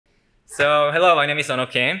Hello, my name is Sunho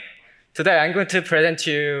Kim. Today I'm going to present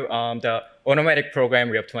you the automatic program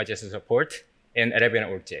reoptimization support in LLVM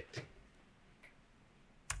ORC JIT.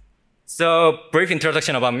 So, brief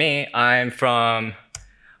introduction about me. I'm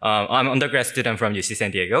an undergrad student from UC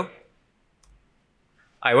San Diego.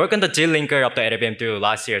 I work on the JIT linker of the LLVM through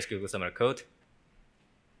last year's Google Summer Code.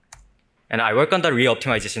 And I work on the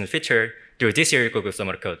reoptimization feature through this year's Google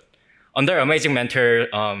Summer Code under amazing mentor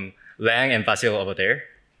Lang and Basil over there.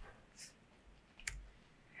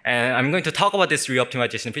 And I'm going to talk about this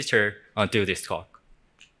reoptimization feature through this talk.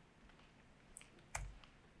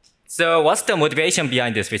 So what's the motivation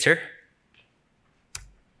behind this feature?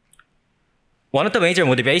 One of the major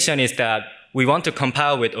motivations is that we want to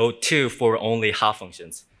compile with O2 for only half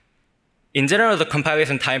functions. In general, the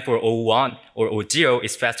compilation time for O1 or O0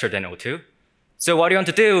 is faster than O2. So what we want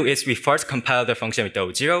to do is we first compile the function with the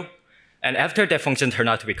O0, and after that function turns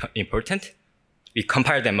out to be important, we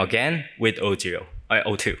compile them again with O2.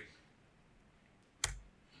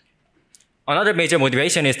 Another major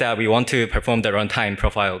motivation is that we want to perform the runtime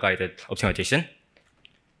profile guided optimization.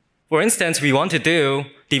 For instance, we want to do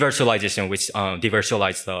de-virtualization, which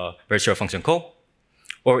de-virtualizes the virtual function call,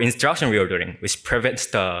 or instruction reordering, which prevents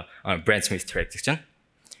the branch misdirection,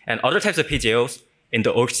 and other types of PGOs in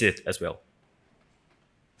the ORC JIT as well.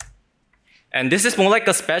 And this is more like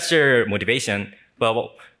a special motivation,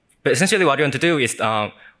 but essentially what we want to do is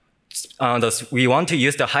we want to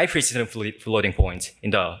use the high precision floating point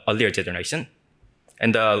in the earlier generation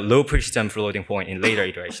and the low precision floating point in later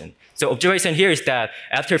iteration. So observation here is that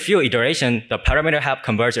after a few iterations, the parameter have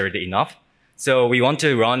converged already enough. So we want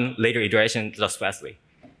to run later iteration just fastly.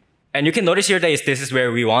 And you can notice here that this is where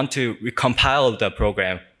we want to recompile the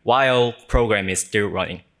program while program is still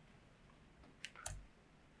running.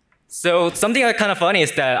 So something kind of funny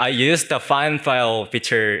is that I used the find file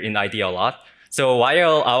feature in IDE a lot. So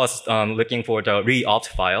while I was looking for the reopt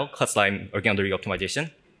file, because I'm working on the reoptimization,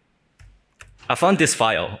 I found this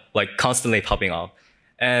file like constantly popping up.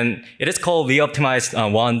 And it is called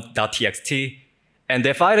reoptimize1.txt. And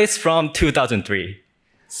the file is from 2003.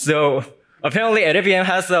 So apparently LLVM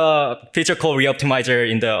has a feature called reoptimizer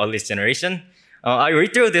in the earliest generation. I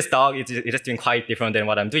read through this doc, it is doing quite different than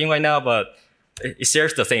what I'm doing right now, but it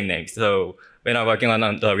shares the same name. So when I'm working on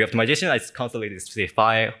the reoptimization, I constantly see the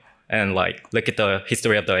file and look at the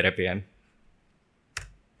history of the LLVM.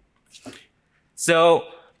 So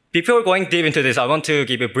before going deep into this, I want to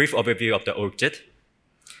give a brief overview of the ORC JIT.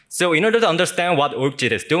 So in order to understand what ORC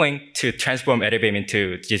JIT is doing to transform LLVM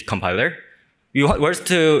into JIT compiler, we want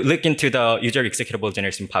to look into the user executable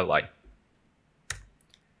generation pipeline.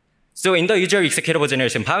 So in the user executable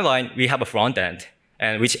generation pipeline, we have a front end,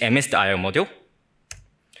 which emits the IO module.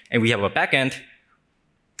 And we have a back end,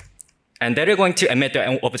 and they're going to emit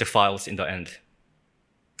the object files in the end.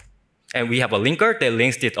 And we have a linker that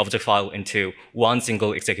links this object file into one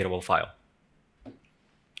single executable file.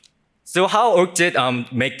 So how ORC JIT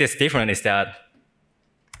make this different is that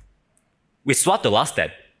we swap the last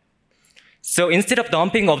step. So instead of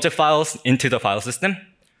dumping object files into the file system,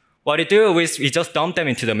 what we do is we just dump them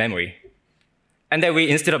into the memory. And then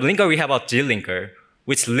instead of linker, we have a JIT linker,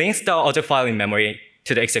 which links the object file in memory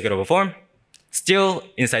to the executable form, still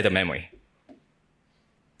inside the memory.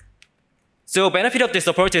 So benefit of this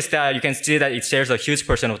approach is that you can see that it shares a huge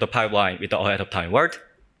portion of the pipeline with the ahead of time word.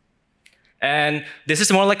 And this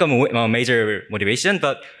is more like a major motivation,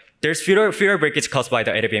 but there's fewer breakage caused by the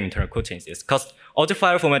LLVM internal code changes, because object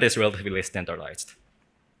file format is relatively standardized.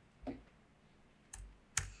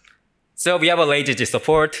 So we have a lazy JIT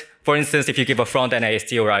support. For instance, if you give a front-end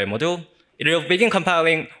AST or IO module, it will begin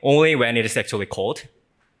compiling only when it is actually called.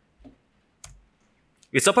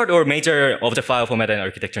 We support our major object file format and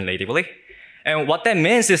architecture natively. And what that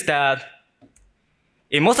means is that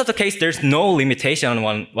in most of the case, there's no limitation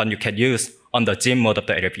on what you can use on the JIT mode of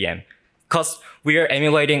the LLVM, because we are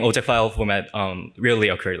emulating object file format really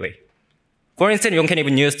accurately. For instance, you can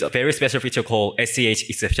even use a very special feature called SCH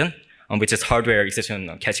exception, which is hardware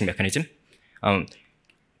exception catching mechanism.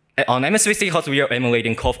 On MSVC, because we are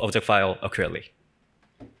emulating COF object file accurately.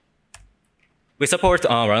 We support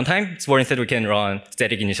runtime. So for instance, we can run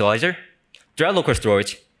static initializer, direct local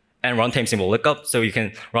storage, and runtime symbol lookup. So you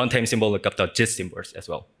can runtime symbol lookup the JIT symbols as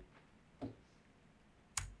well.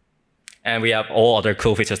 And we have all other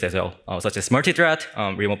cool features as well, such as multi-thread,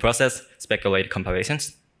 remote process, speculative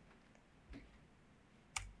compilations.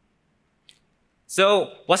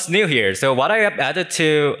 So what's new here? So what I have added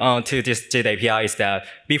to this JIT API is that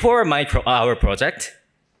before our project,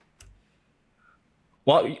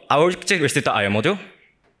 our JIT received the IO module,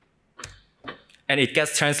 and it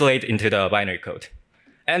gets translated into the binary code.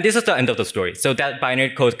 And this is the end of the story. So that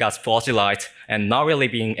binary code got fossilized and not really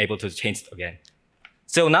being able to change again.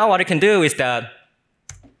 So now what I can do is that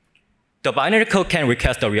the binary code can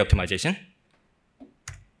request the reoptimization.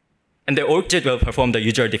 And the ORC JIT will perform the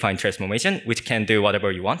user-defined transformation, which can do whatever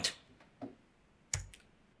you want.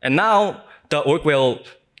 And now the ORC will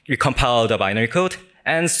recompile the binary code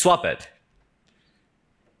and swap it.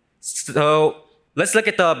 So let's look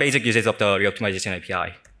at the basic uses of the reoptimization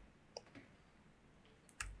API.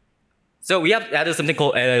 So we have added something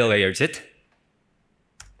called LLVM JIT.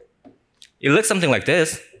 It looks something like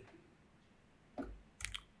this.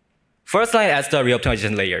 First line adds the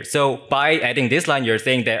reoptimization layer. So by adding this line, you're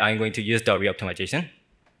saying that I'm going to use the reoptimization.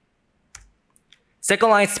 Second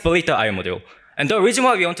line, split the IO module. And the reason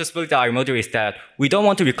why we want to split the IO module is that we don't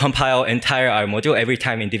want to recompile entire IO module every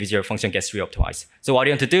time individual function gets reoptimized. So what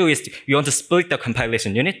you want to do is you want to split the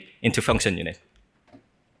compilation unit into function unit.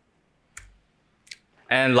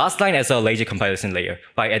 And last line is a lazy compilation layer.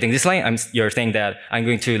 By adding this line, you're saying that I'm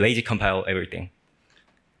going to lazy compile everything.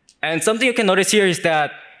 And something you can notice here is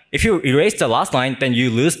that if you erase the last line, then you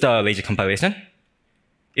lose the lazy compilation.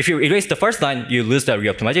 If you erase the first line, you lose the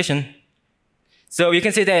reoptimization. So you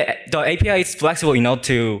can see that the API is flexible enough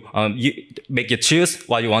to make you choose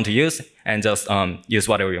what you want to use and just use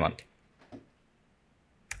whatever you want.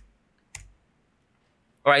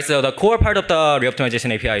 All right, so the core part of the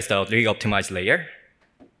reoptimization API is the reoptimize layer.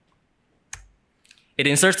 It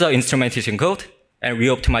inserts the instrumentation code and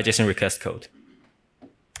reoptimization request code.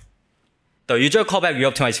 The user callback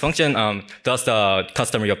reoptimize function does the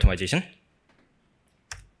custom reoptimization.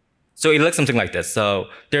 So it looks something like this. So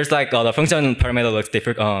there's like the function parameter looks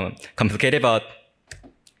different, complicated, but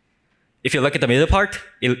if you look at the middle part,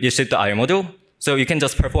 you see the IO module. So you can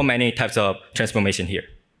just perform any types of transformation here.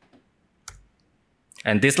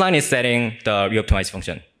 And this line is setting the reoptimize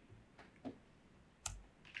function.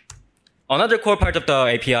 Another core part of the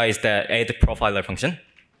API is the add profiler function.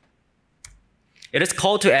 It is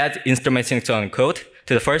called to add instrumentation code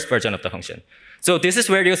to the first version of the function. So this is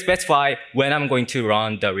where you specify when I'm going to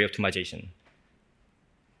run the reoptimization.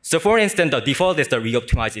 So for instance, the default is the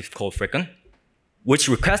reoptimize if call frequent, which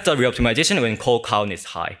requests the reoptimization when call count is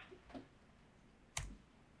high.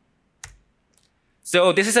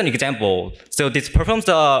 So this is an example. So this performs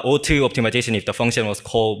the O2 optimization if the function was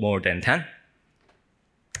called more than 10.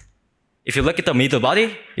 If you look at the middle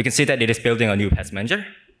body, you can see that it is building a new path manager.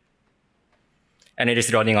 And it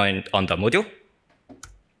is running on the module.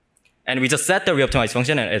 And we just set the reoptimize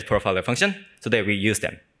function and add profiler function so that we use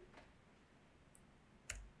them.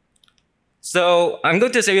 So I'm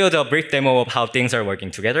going to show you the brief demo of how things are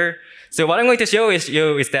working together. So what I'm going to show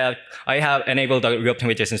you is that I have enabled the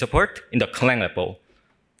reoptimization support in the clang-repl.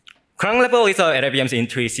 Clang-repl is a LLVM's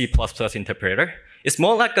entry C++ interpreter. It's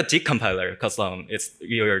more like a JIT compiler because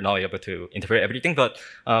you're not able to interpret everything, but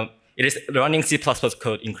it is running C++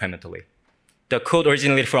 code incrementally. The code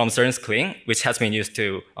originated from CERN's Cling, which has been used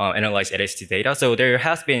to analyze LHC data. So there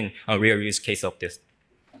has been a real use case of this.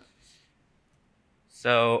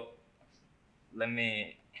 So let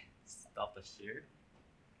me stop the share.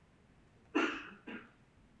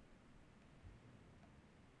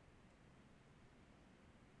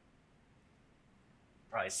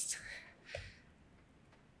 Right.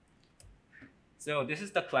 So this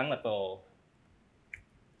is the clang-repl.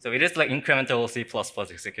 So it is like incremental C++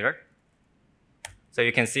 executor. So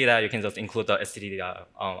you can see that you can just include the std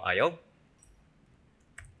IO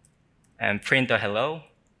and print the hello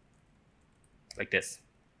like this.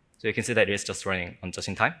 So you can see that it is just running on just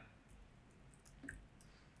in time.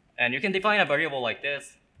 And you can define a variable like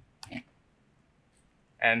this.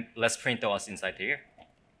 And let's print what's inside here.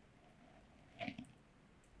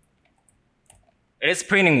 It is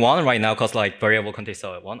printing 1 right now because like variable contains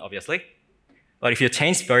 1, obviously. But if you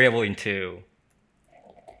change variable into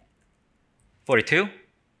 42,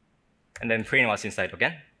 and then print what's inside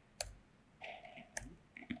again,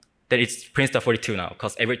 then it prints the 42 now,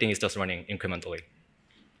 because everything is just running incrementally.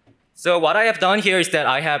 So what I have done here is that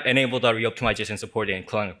I have enabled the reoptimization support in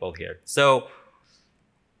clang-repl here. So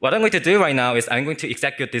what I'm going to do right now is I'm going to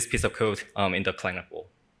execute this piece of code in the clang-repl.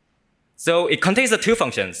 So it contains the two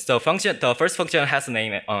functions. The first function has a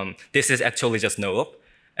name. This is actually just no-op.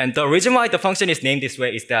 And the reason why the function is named this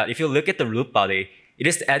way is that if you look at the loop body, it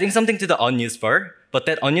is adding something to the unused var, but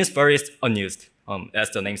that unused var is unused, as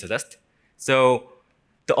the name suggests. So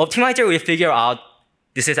the optimizer will figure out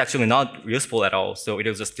this is actually not useful at all, so it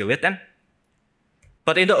will just delete them.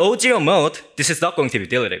 But in the O0 mode, this is not going to be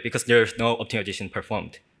deleted because there's no optimization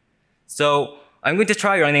performed. So I'm going to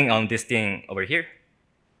try running on this thing over here.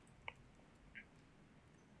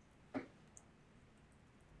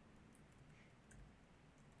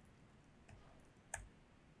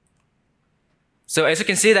 So as you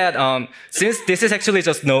can see that since this is actually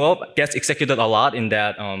just no-op, gets executed a lot in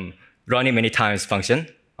that running many times function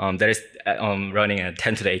that is running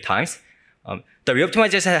 10 to the 8 times, the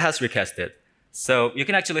reoptimization has requested. So you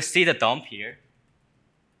can actually see the dump here.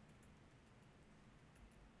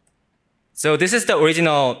 So this is the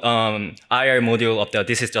original IR module of the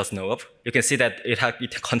this is just no-op. You can see that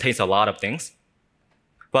it contains a lot of things.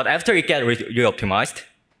 But after it gets reoptimized,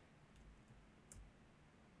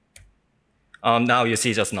 now you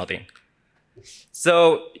see just nothing.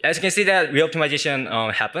 So as you can see that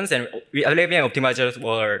reoptimization happens, and LLVM optimizers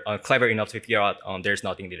were clever enough to figure out there's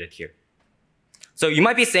nothing needed here. So you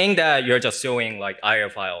might be saying that you're just showing like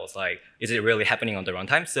IR files, like is it really happening on the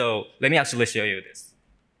runtime? So let me actually show you this.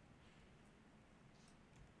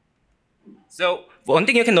 So one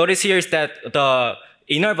thing you can notice here is that the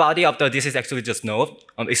inner body of this is actually just node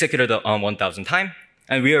executed 1,000 times,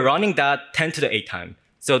 and we are running that 10 to the 8 time.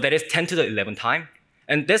 So that is 10 to the 11 time.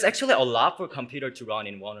 And there's actually a lot for a computer to run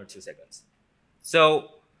in 1 or 2 seconds.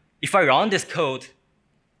 So if I run this code,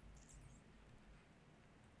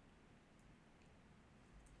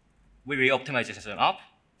 we reoptimization up,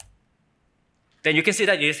 then you can see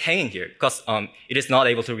that it is hanging here because it is not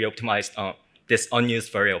able to reoptimize this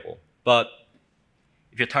unused variable. But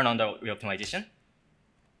if you turn on the reoptimization,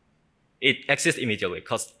 it exists immediately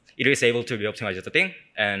because it is able to reoptimize the thing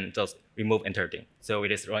and just remove entire thing. So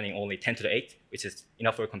it is running only 10 to the 8, which is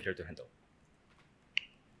enough for a computer to handle.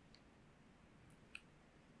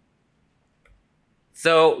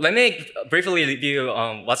 So let me briefly review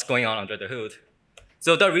what's going on under the hood.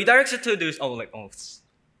 So the redirection to do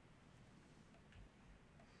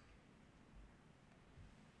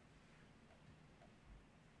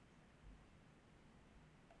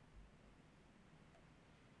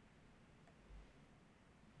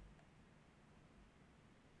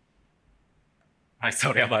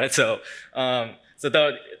sorry about it. So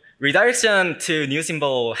the redirection to new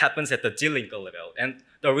symbol happens at the G-linker level. And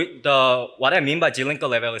what I mean by G-linker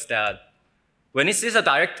level is that when it sees a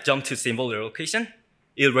direct jump to symbol relocation,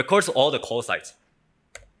 it records all the call sites.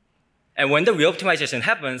 And when the reoptimization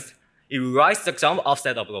happens, it rewrites the jump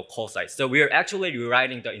offset of the call site. So we are actually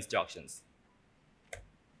rewriting the instructions.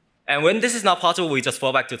 And when this is not possible, we just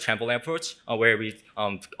fall back to trampoline approach, where we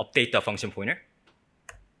update the function pointer.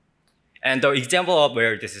 And the example of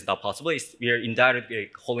where this is not possible is we are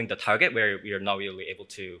indirectly holding the target, where we are not really able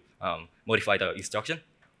to modify the instruction,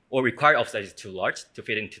 or required offset is too large to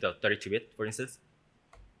fit into the 32-bit, for instance.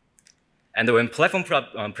 And when platform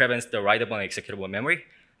prevents the writable and executable memory,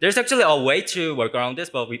 there's actually a way to work around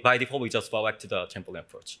this, but by default, we just fall back to the trampoline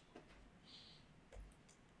approach.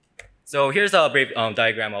 So here's a brief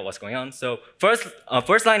diagram of what's going on. So first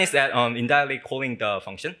line is that indirectly calling the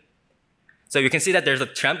function. So you can see that there's a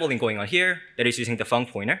trampoline going on here that is using the func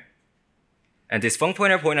pointer. And this func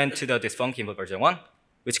pointer pointed to this func input version 1,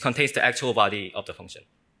 which contains the actual body of the function.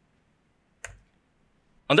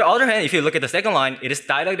 On the other hand, if you look at the second line, it is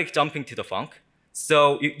directly jumping to the func.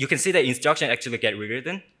 So you can see the instruction actually get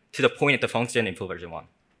rewritten to the point at the function input version 1.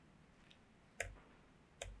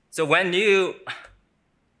 So when new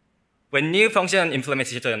function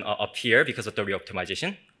implementation appear because of the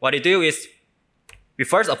reoptimization, what you do is we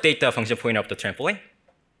first update the function pointer of the trampoline,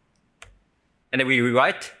 and then we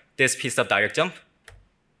rewrite this piece of direct jump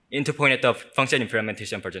into point at the function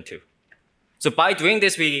implementation version 2. So by doing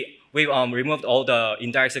this, we removed all the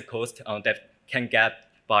indirect cost that can get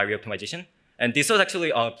by reoptimization, and this was actually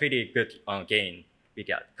a pretty good gain we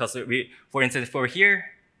get because for instance, for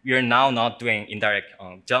here, we are now not doing indirect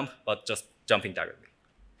jump, but just jumping directly.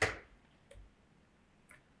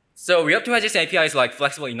 So reoptimization API is like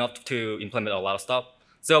flexible enough to implement a lot of stuff.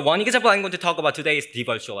 So one example I'm going to talk about today is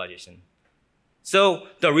de-virtualization. So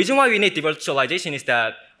the reason why we need de-virtualization is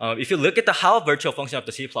that if you look at how virtual function of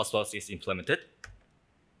the C++ is implemented,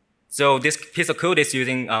 so this piece of code is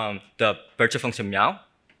using the virtual function meow.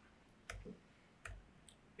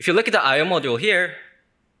 If you look at the IO module here,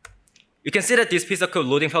 you can see that this piece of code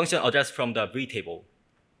loading function address from the V table.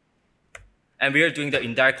 And we are doing the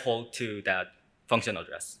indirect call to that function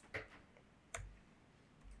address.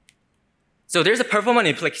 So there's a performance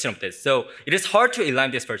implication of this. So it is hard to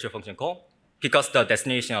align this virtual function call because the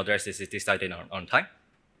destination address is decided on time.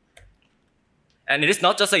 And it is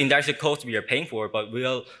not just the indirect cost we are paying for, but we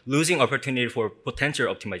are losing opportunity for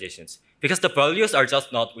potential optimizations because the values are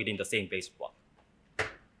just not within the same base block.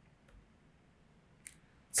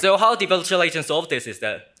 So how de-virtualization solves this is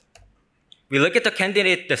that we look at the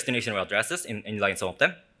candidate destination addresses in inline some of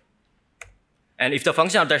them. And if the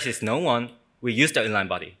function address is known one, we use the inline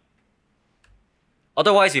body.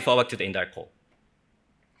 Otherwise, we fall back to the indirect call.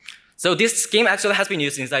 So this scheme actually has been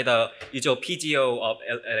used inside the usual PGO of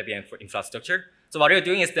LLVM for infrastructure. So what we're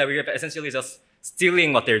doing is that we're essentially just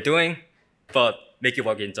stealing what they're doing, but make it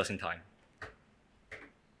work in just in time.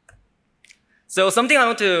 So something I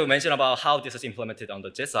want to mention about how this is implemented on the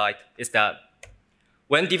JIT side is that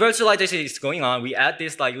when de-virtualization is going on, we add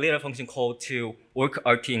this like little function called to ORC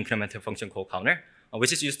RT incremental function called counter,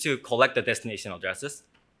 which is used to collect the destination addresses.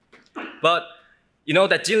 But you know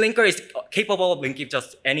that glinker is capable of linking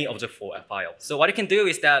just any object file. So what you can do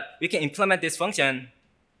is that we can implement this function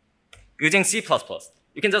using C++.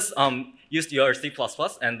 You can just use your C++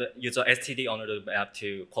 and use a std on the map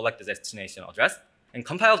to collect the destination address and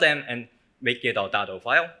compile them and make it a .o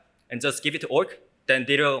file and just give it to ORC. Then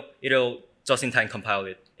it'll just in time compile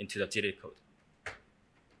it into the JIT code.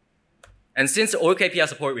 And since ORC API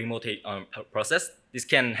support remote process, this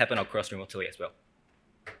can happen across remotely as well.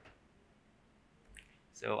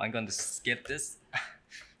 So I'm going to skip this.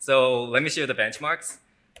 So let me show you the benchmarks.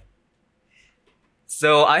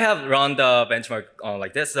 So I have run the benchmark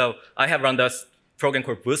like this. So I have run the program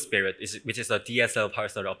called Boost Spirit, which is a DSL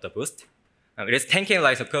parser of the Boost. It is 10K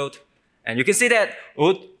lines of code. And you can see that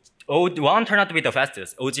O1 turned out to be the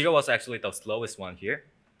fastest. O0 was actually the slowest one here.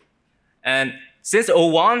 And since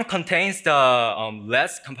O1 contains the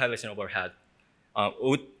less compilation overhead,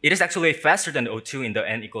 it is actually faster than O2 in the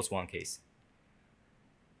n equals 1 case.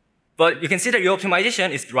 But you can see that reoptimization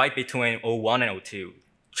is right between O1 and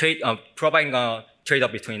O2, providing a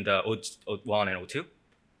trade-off between the O1 and O2.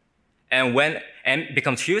 And when n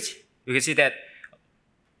becomes huge, you can see that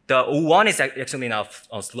the O1 is actually now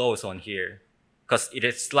slowest on here, because it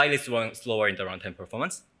is slightly slower in the runtime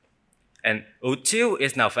performance. And O2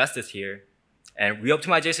 is now fastest here, and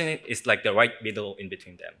reoptimization is like the right middle in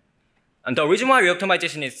between them. And the reason why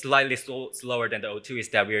reoptimization is slightly slower than the O2 is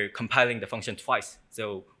that we're compiling the function twice,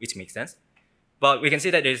 so which makes sense. But we can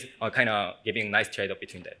see that it's kind of giving a nice trade-off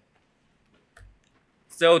between them.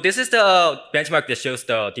 So this is the benchmark that shows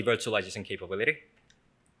the de-virtualization capability.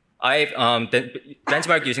 I've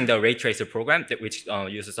benchmarked using the ray tracer program, which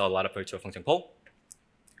uses a lot of virtual function call.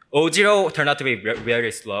 O0 turned out to be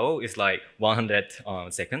very slow. It's like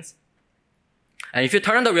 100 seconds. And if you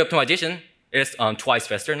turn on the reoptimization, it's twice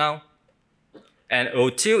faster now. And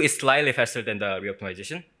O2 is slightly faster than the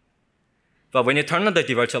reoptimization. But when you turn on the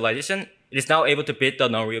de-virtualization, it is now able to beat the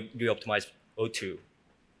non-reoptimized O2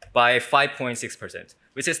 by 5.6%,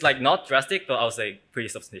 which is like not drastic, but I would say pretty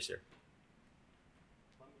substantial.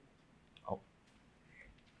 Oh.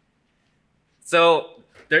 So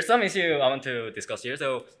there's some issue I want to discuss here.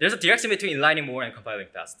 So there's a direction between inlining more and compiling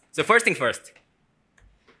fast. So first thing first,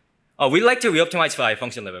 we like to reoptimize by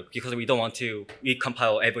function level because we don't want to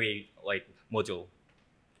recompile every module.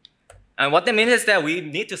 And what that means is that we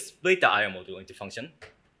need to split the IO module into function.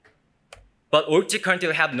 But ORC JIT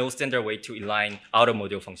currently have no standard way to align outer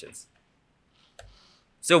module functions.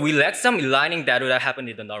 So we lack some aligning that would happen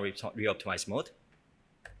in the non-reoptimized mode.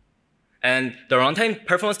 And the runtime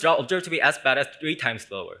performance drop observed to be as bad as 3 times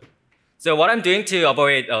slower. So what I'm doing to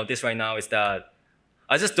avoid this right now is that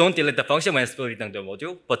I just don't delete the function when splitting the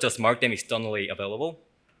module, but just mark them externally available.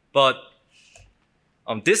 But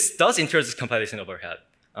this does introduce compilation overhead.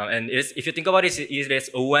 And if you think about it, it is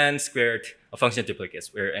O(n) squared function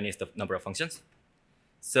duplicates, where n is the number of functions.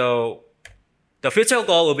 So the future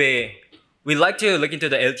goal will be, we'd like to look into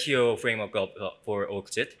the LTO framework for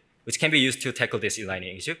ORC JIT, which can be used to tackle this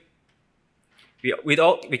aligning issue.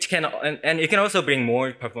 And it can also bring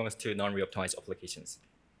more performance to non-reoptimized applications.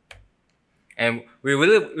 And we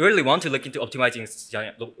really want to look into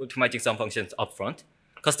optimizing some functions upfront,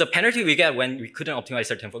 because the penalty we get when we couldn't optimize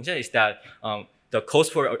certain functions is that the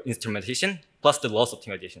cost for instrumentation plus the loss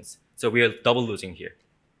optimizations. So we are double losing here.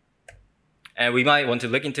 And we might want to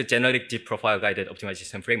look into generic JIT profile guided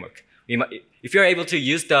optimization framework. If you're able to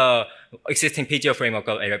use the existing PGO framework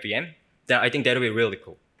of LLVM, then I think that will be really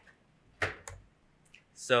cool.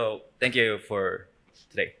 So thank you for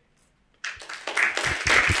today.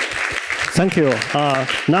 Thank you.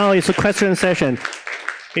 Now it's a question session.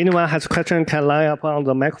 Anyone has a question can line up on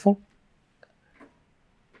the microphone.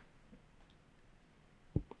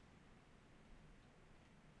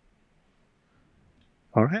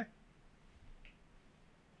 All right.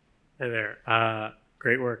 Hey there.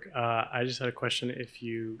 Great work. I just had a question. If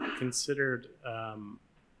you considered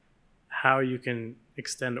how you can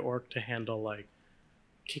extend ORC to handle like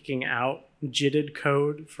kicking out JITted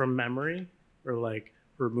code from memory, or like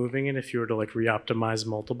removing it if you were to like reoptimize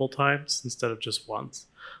multiple times instead of just once,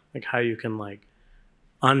 like how you can like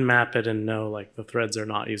unmap it and know like the threads are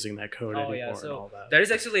not using that code Oh anymore yeah, and so all that. that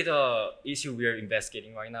is actually the issue we're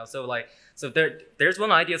investigating right now. So there's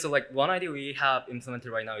one idea. So like one idea we have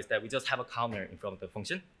implemented right now is that we just have a counter in front of the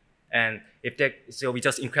function, and so we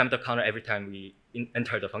just increment the counter every time we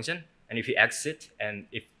enter the function, and if we exit and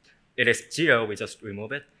if it is 0, we just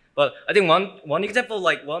remove it. But I think one example,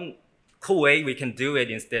 like one cool way we can do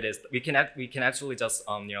it instead is we can actually just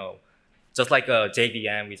just like a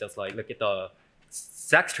JVM, we just like look at the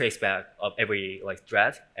stack traceback of every like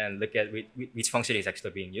thread and look at which function is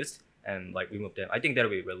actually being used and like remove them. I think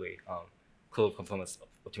that'll be really cool performance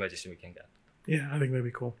optimization we can get. Yeah, I think that'd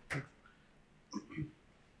be cool.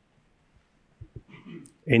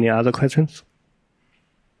 Any other questions?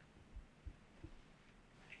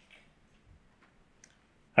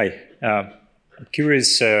 Hi. I'm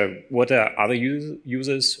curious, what are other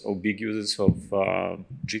users or big users of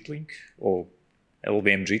JIT-Link or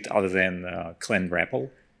LLVM JIT other than clang-repl?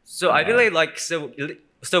 So I believe like so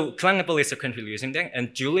clang-repl is currently using them,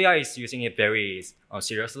 and Julia is using it very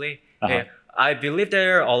seriously. I believe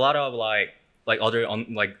there are a lot of like other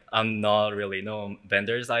I'm not really known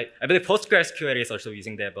vendors. I believe PostgreSQL is also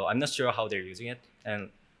using that, but I'm not sure how they're using it. And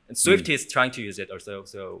Swift is trying to use it also.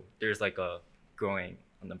 So there's like a growing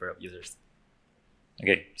number of users.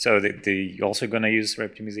 Okay, so they also gonna use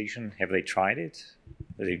reoptimization? Have they tried it?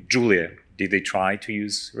 Julia, did they try to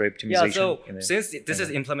use reoptimization? Yeah, so since this is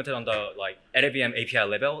implemented on the like LLVM API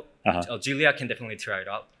level, Julia can definitely try it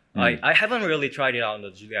out. I haven't really tried it out on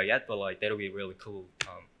the Julia yet, but like that'll be a really cool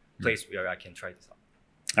place where I can try this out.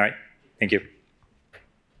 All right, thank you.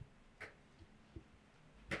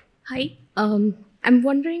 Hi, I'm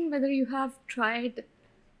wondering whether you have tried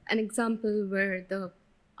an example where the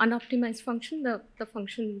unoptimized function, the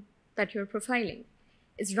function that you're profiling,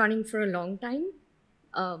 is running for a long time.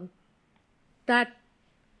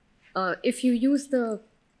 If you use the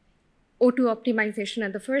O2 optimization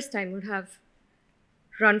at the first time, would have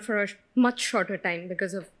run for a much shorter time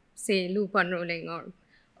because of, say, loop unrolling or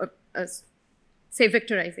say,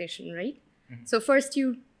 vectorization, right? Mm-hmm. So first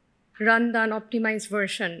you run the unoptimized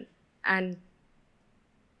version, and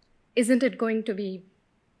isn't it going to be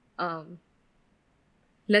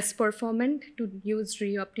less performant to use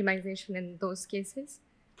reoptimization in those cases?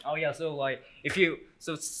 Oh yeah, so like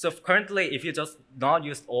so currently if you just not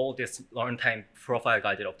use all this runtime profile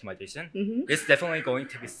guided optimization, it's definitely going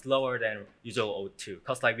to be slower than usual O2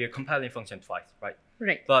 because like we're compiling function twice, right?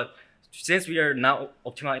 Right. But since we are now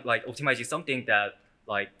optimizing something that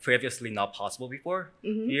like previously not possible before,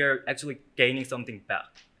 we are actually gaining something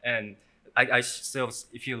back. And so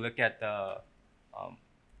if you look at the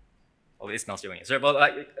it's not showing it. So, but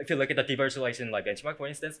like, if you look at the de-virtualization like benchmark, for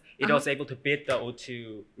instance, it was able to beat the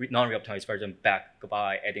O2 non-reoptimized version back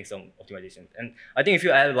by adding some optimization. And I think if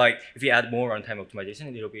you add more runtime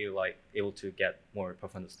optimization, it'll be like able to get more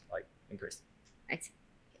performance like increase. I see.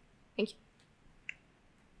 Thank you.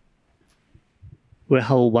 We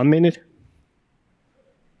have 1 minute.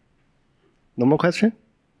 No more question?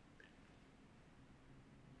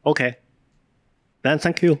 Okay. Then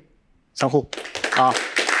thank you, Sunho.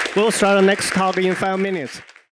 We'll start the next talk in 5 minutes.